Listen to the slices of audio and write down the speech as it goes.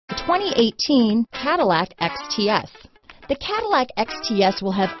The 2018 Cadillac XTS. The Cadillac XTS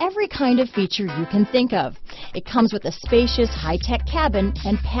will have every kind of feature you can think of. It comes with a spacious, high-tech cabin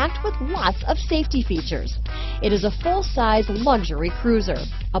and packed with lots of safety features. It is a full-size luxury cruiser,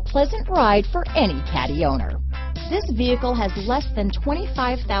 a pleasant ride for any Caddy owner. This vehicle has less than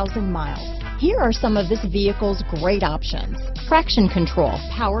 25,000 miles. Here are some of this vehicle's great options: traction control,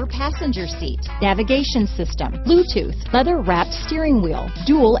 power passenger seat, navigation system, Bluetooth, leather-wrapped steering wheel,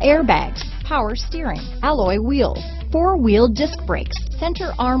 dual airbags, power steering, alloy wheels, four-wheel disc brakes,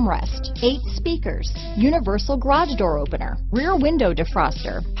 center armrest, 8 speakers, universal garage door opener, rear window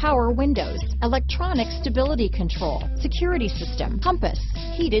defroster, power windows, electronic stability control, security system, compass,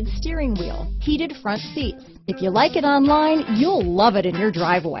 heated steering wheel, heated front seats. If you like it online, you'll love it in your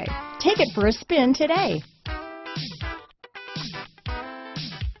driveway. Take it for a spin today.